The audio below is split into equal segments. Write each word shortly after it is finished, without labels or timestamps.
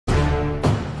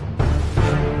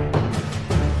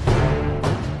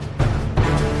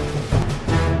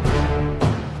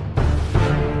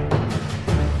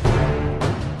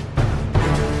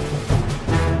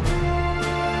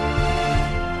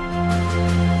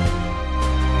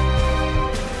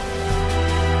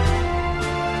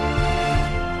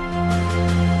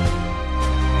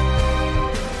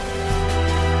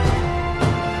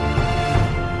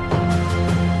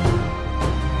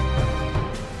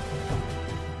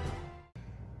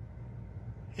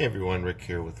Hey everyone, Rick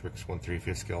here with Rick's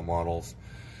 1/3 scale models.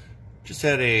 Just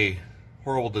had a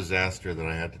horrible disaster that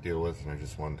I had to deal with, and I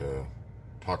just wanted to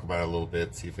talk about it a little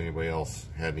bit, see if anybody else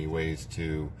had any ways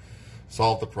to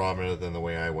solve the problem other than the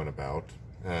way I went about.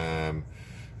 I'm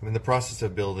in the process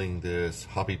of building this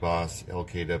Hobby Boss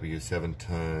LKW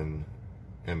 7-ton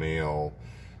MAL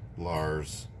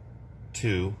Lars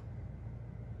 2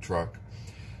 truck,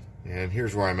 and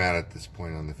here's where I'm at this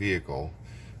point on the vehicle.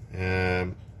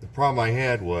 The problem I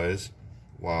had was,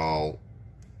 while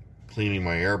cleaning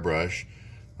my airbrush,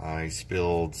 I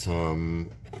spilled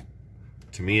some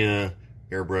Tamiya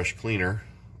airbrush cleaner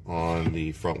on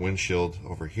the front windshield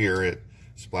over here. It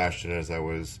splashed it as I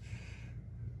was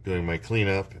doing my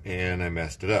cleanup, and I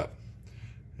messed it up.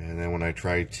 And then when I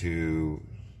tried to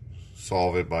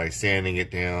solve it by sanding it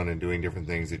down and doing different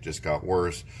things, it just got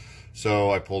worse.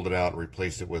 So I pulled it out and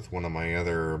replaced it with one of my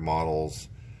other models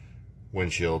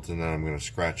windshields, and then I'm going to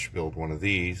scratch build one of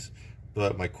these.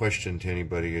 But my question to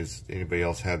anybody is, anybody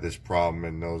else had this problem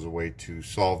and knows a way to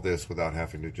solve this without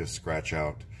having to just scratch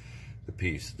out the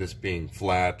piece? This being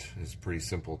flat is pretty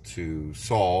simple to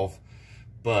solve,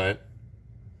 but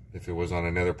if it was on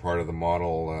another part of the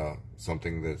model,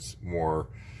 something that's more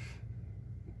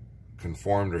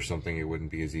conformed or something, it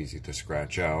wouldn't be as easy to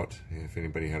scratch out. If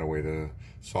anybody had a way to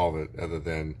solve it other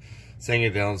than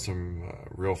sanding it down some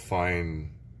real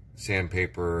fine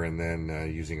sandpaper and then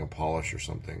using a polish or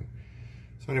something.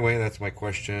 So anyway, that's my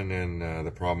question and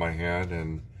the problem I had,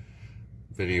 and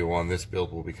video on this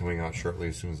build will be coming out shortly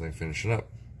as soon as I finish it up.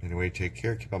 Anyway, take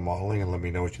care, keep on modeling, and let me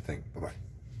know what you think. Bye-bye.